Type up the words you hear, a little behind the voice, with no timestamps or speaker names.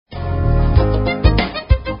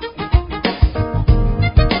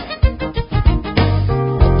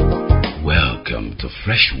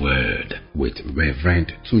Fresh Word with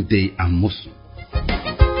Reverend Tunde Amosu.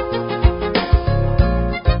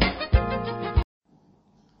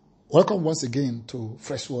 Welcome once again to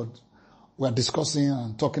Fresh Word. We are discussing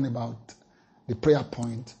and talking about the prayer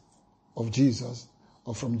point of Jesus,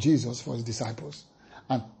 or from Jesus for his disciples.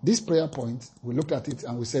 And this prayer point, we looked at it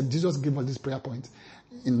and we said Jesus gave us this prayer point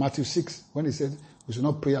in Matthew 6 when he said we should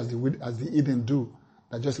not pray as the heathen do,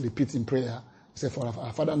 that just repeat in prayer. He said, for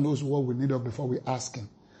our Father knows what we need of before we ask him.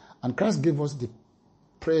 And Christ gave us the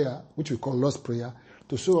prayer, which we call Lord's Prayer,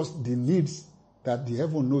 to show us the needs that the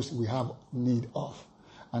heaven knows we have need of.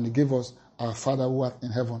 And he gave us, our Father who art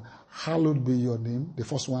in heaven, hallowed be your name. The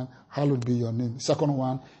first one, hallowed be your name. Second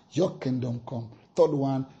one, your kingdom come. Third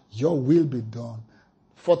one, your will be done.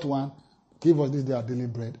 Fourth one, give us this day our daily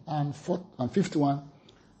bread. And fifth one,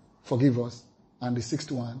 forgive us. And the sixth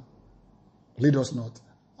one, lead us not.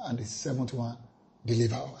 And the seventh one,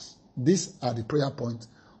 deliver us. These are the prayer points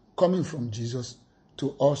coming from Jesus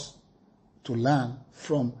to us to learn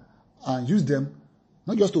from and use them,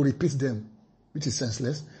 not just to repeat them, which is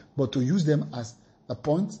senseless, but to use them as a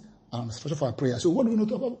point and especially for our prayer. So what do we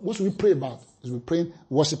know about? What should we pray about? Is we praying,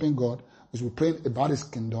 worshiping God? Is we praying about his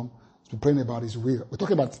kingdom? Is we praying about his will? We're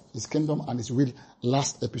talking about his kingdom and his will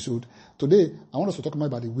last episode. Today, I want us to talk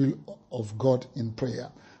about the will of God in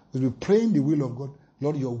prayer. Is we praying the will of God.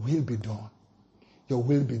 Lord, your will be done. Your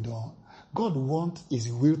will be done. God wants his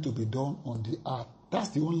will to be done on the earth. That's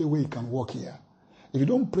the only way he can work here. If you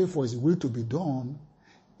don't pray for his will to be done,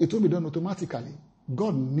 it won't be done automatically.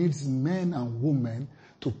 God needs men and women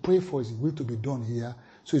to pray for his will to be done here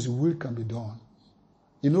so his will can be done.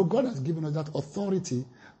 You know, God has given us that authority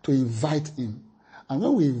to invite him. And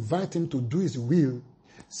when we invite him to do his will,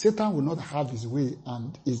 Satan will not have his way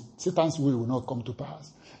and Satan's will will not come to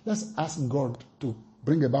pass. Let's ask God to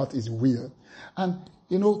bring about his will. And,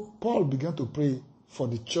 you know, Paul began to pray for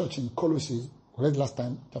the church in Colossae, read last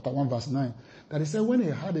time, chapter 1, verse 9, that he said when he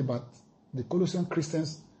heard about the Colossian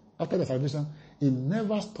Christians after the salvation, he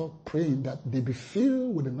never stopped praying that they be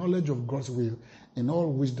filled with the knowledge of God's will in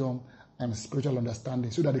all wisdom and spiritual understanding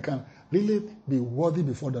so that they can really be worthy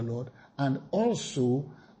before the Lord and also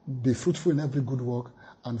be fruitful in every good work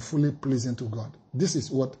and fully pleasing to God. This is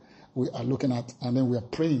what we are looking at, and then we are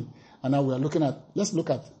praying. And now we are looking at, let's look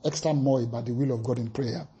at extra more about the will of God in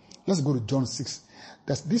prayer. Let's go to John 6.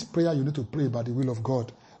 That's this prayer you need to pray about the will of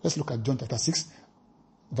God. Let's look at John chapter 6,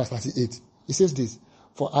 verse 38. It says this,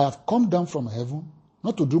 for I have come down from heaven,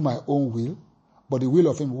 not to do my own will, but the will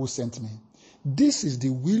of him who sent me. This is the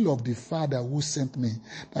will of the Father who sent me,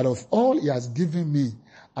 that of all he has given me,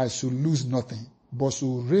 I should lose nothing, but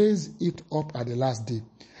should raise it up at the last day.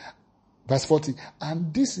 Verse 40,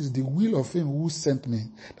 and this is the will of him who sent me,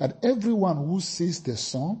 that everyone who sees the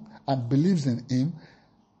Son and believes in him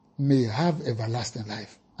may have everlasting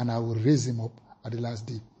life, and I will raise him up at the last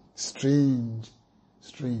day. Strange.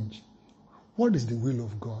 What is the will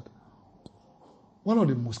of God? One of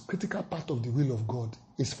the most critical parts of the will of God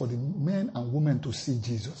is for the men and women to see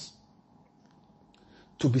Jesus,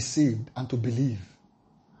 to be saved and to believe.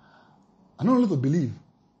 And not only to believe,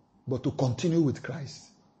 but to continue with Christ.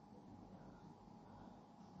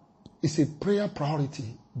 It's a prayer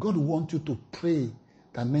priority. God wants you to pray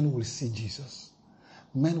that men will see Jesus,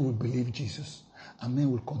 men will believe Jesus, and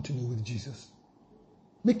men will continue with Jesus.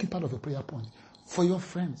 Make it part of a prayer point for your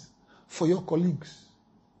friends, for your colleagues,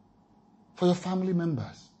 for your family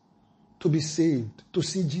members, to be saved, to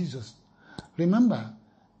see Jesus. Remember,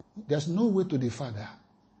 there's no way to the Father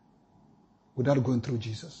without going through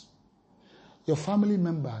Jesus. Your family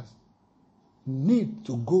members need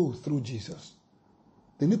to go through Jesus.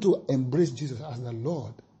 They need to embrace Jesus as the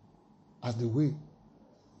Lord, as the way,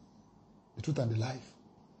 the truth, and the life.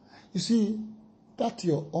 You see, that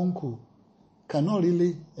your uncle cannot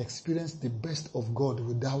really experience the best of God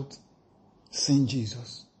without seeing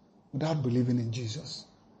Jesus, without believing in Jesus.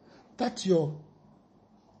 That your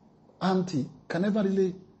auntie can never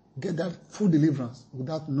really get that full deliverance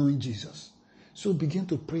without knowing Jesus. So begin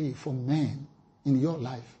to pray for men in your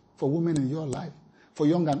life, for women in your life, for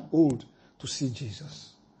young and old to see Jesus.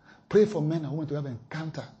 Pray for men and women to have an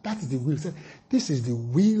encounter. That is the will. This is the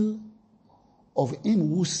will of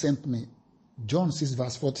him who sent me. John 6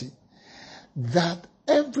 verse 40. That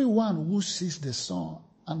everyone who sees the Son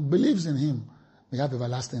and believes in him may have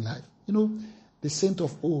everlasting life. You know, the saint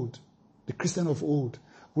of old, the Christian of old,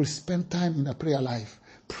 will spend time in a prayer life,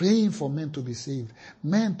 praying for men to be saved,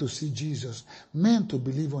 men to see Jesus, men to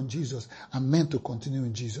believe on Jesus, and men to continue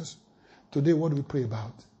in Jesus. Today, what do we pray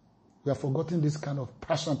about? We have forgotten this kind of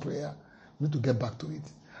passion prayer. We need to get back to it.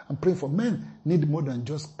 I'm praying for men need more than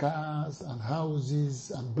just cars and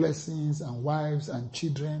houses and blessings and wives and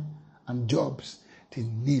children and jobs. They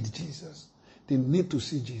need Jesus. They need to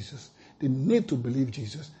see Jesus. They need to believe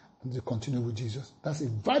Jesus and to continue with Jesus. That's a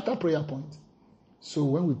vital prayer point. So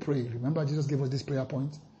when we pray, remember Jesus gave us this prayer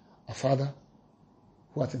point. Our Father,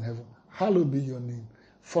 who art in heaven, hallowed be your name.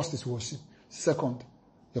 First is worship. Second,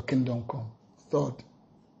 your kingdom come. Third,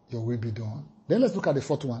 your will be done. Then let's look at the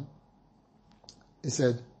fourth one. He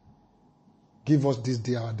said, give us this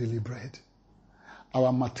day our daily bread.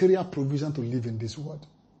 Our material provision to live in this world.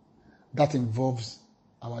 That involves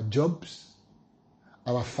our jobs,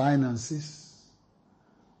 our finances,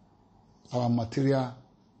 our material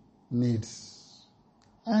needs.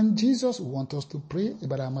 And Jesus wants us to pray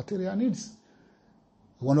about our material needs.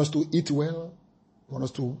 He wants us to eat well. He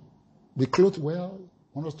wants us to be clothed well.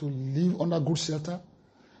 He wants us to live under good shelter.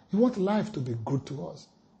 He wants life to be good to us.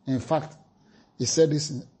 In fact, he said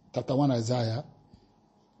this in chapter 1 Isaiah,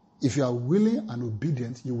 if you are willing and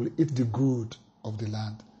obedient, you will eat the good of the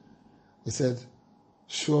land. He said,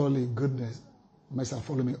 surely goodness mercy shall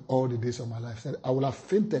follow me all the days of my life. He said, I will have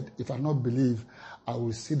fainted if I not believe I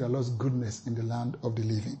will see the Lord's goodness in the land of the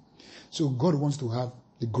living. So God wants to have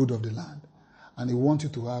the good of the land. And he wants you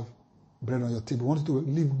to have bread on your table. He wants you to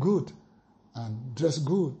live good and dress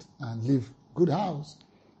good and live good house.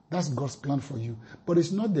 That's God's plan for you. But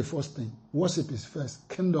it's not the first thing. Worship is first.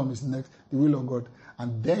 Kingdom is next. The will of God.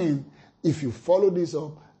 And then, if you follow this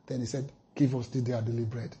up, then he said, give us this day our daily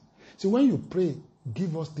bread. So when you pray,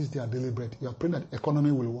 give us this day our daily bread, you are praying that the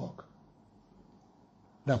economy will work.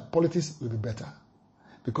 That politics will be better.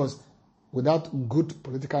 Because without good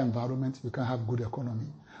political environment, we can't have good economy.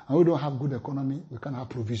 And we don't have good economy, we can't have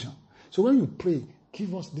provision. So when you pray,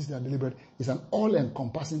 give us this day our daily bread, it's an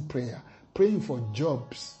all-encompassing prayer. Praying for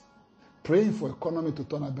jobs, praying for economy to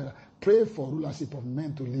turn out better, pray for rulership of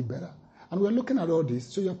men to live better. And we're looking at all this.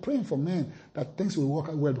 So you're praying for men that things will work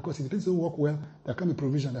out well, because if things don't work well, there can be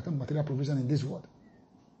provision, there can be material provision in this world.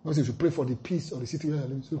 Because if you pray for the peace of the city where you're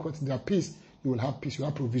living, so because their peace, you will have peace, you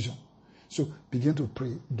have provision. So begin to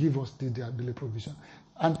pray. Give us this daily provision.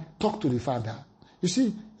 And talk to the Father. You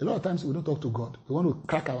see, a lot of times we don't talk to God. We want to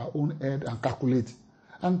crack our own head and calculate.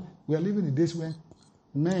 And we are living in days when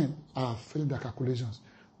men are failing their calculations.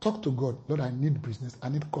 Talk to God. Lord, I need business. I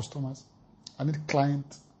need customers. I need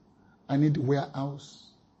clients. I need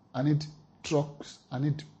warehouse. I need trucks. I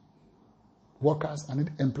need workers. I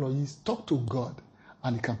need employees. Talk to God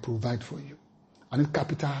and he can provide for you. I need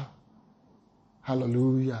capital.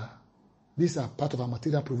 Hallelujah. These are part of our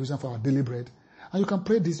material provision for our daily bread. And you can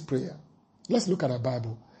pray this prayer. Let's look at our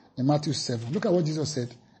Bible in Matthew 7. Look at what Jesus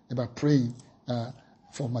said about praying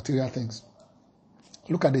for material things.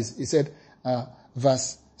 Look at this. He said,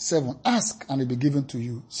 verse 7, ask and it will be given to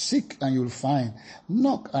you. Seek and you will find.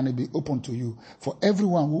 Knock and it will be opened to you. For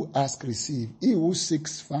everyone who asks, receive. He who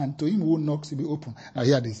seeks, find. To him who knocks, it will be opened. Now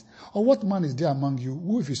hear this. Or what man is there among you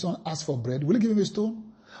who, if his son asks for bread, will he give him a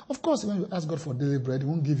stone? Of course, when you ask God for daily bread, he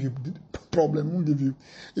won't give you the problem. He won't give you.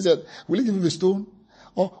 He said, will he give him a stone?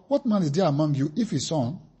 Or what man is there among you if his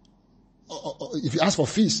son, if he asks for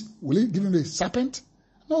fish, will he give him a serpent?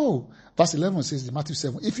 No. Verse 11 says in Matthew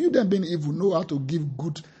 7, if you then being evil know how to give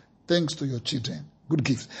good things to your children, good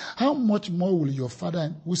gifts, how much more will your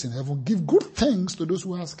Father who is in heaven give good things to those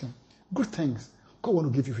who ask him? Good things. God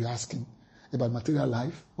want to give you if you ask him about material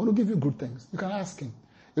life. He want to give you good things. You can ask him.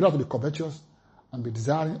 You don't have to be covetous and be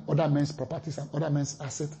desiring other men's properties and other men's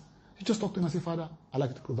assets. You just talk to him and say, Father, I'd like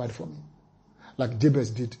you to provide for me. Like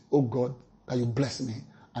Jabez did, oh God, that you bless me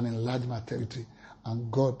and enlarge my territory.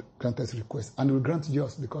 And God granted his request. And he will grant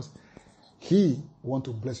yours because he wants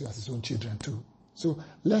to bless you as his own children too. So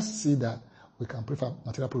let's see that we can pray for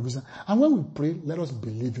material provision. And when we pray, let us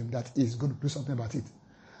believe him that he is going to do something about it.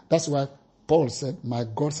 That's why Paul said, my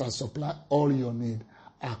God shall supply all your need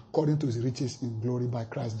according to his riches in glory by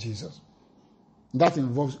Christ Jesus. That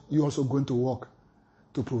involves you also going to work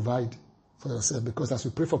to provide for yourself. Because as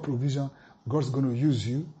we pray for provision, God's going to use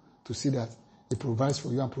you to see that he provides for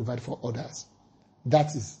you and provide for others. That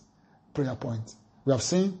is prayer point. We have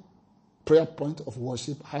seen prayer point of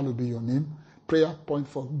worship, hallowed be your name. Prayer point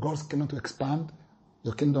for God's kingdom to expand,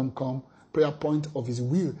 your kingdom come. Prayer point of his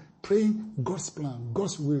will, praying God's plan,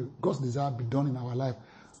 God's will, God's desire be done in our life.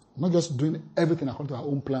 Not just doing everything according to our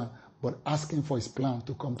own plan, but asking for his plan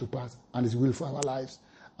to come to pass and his will for our lives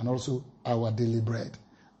and also our daily bread.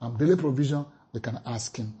 Daily provision, we can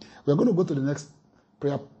ask him. We're going to go to the next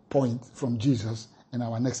prayer point from Jesus in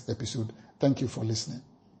our next episode. Thank you for listening.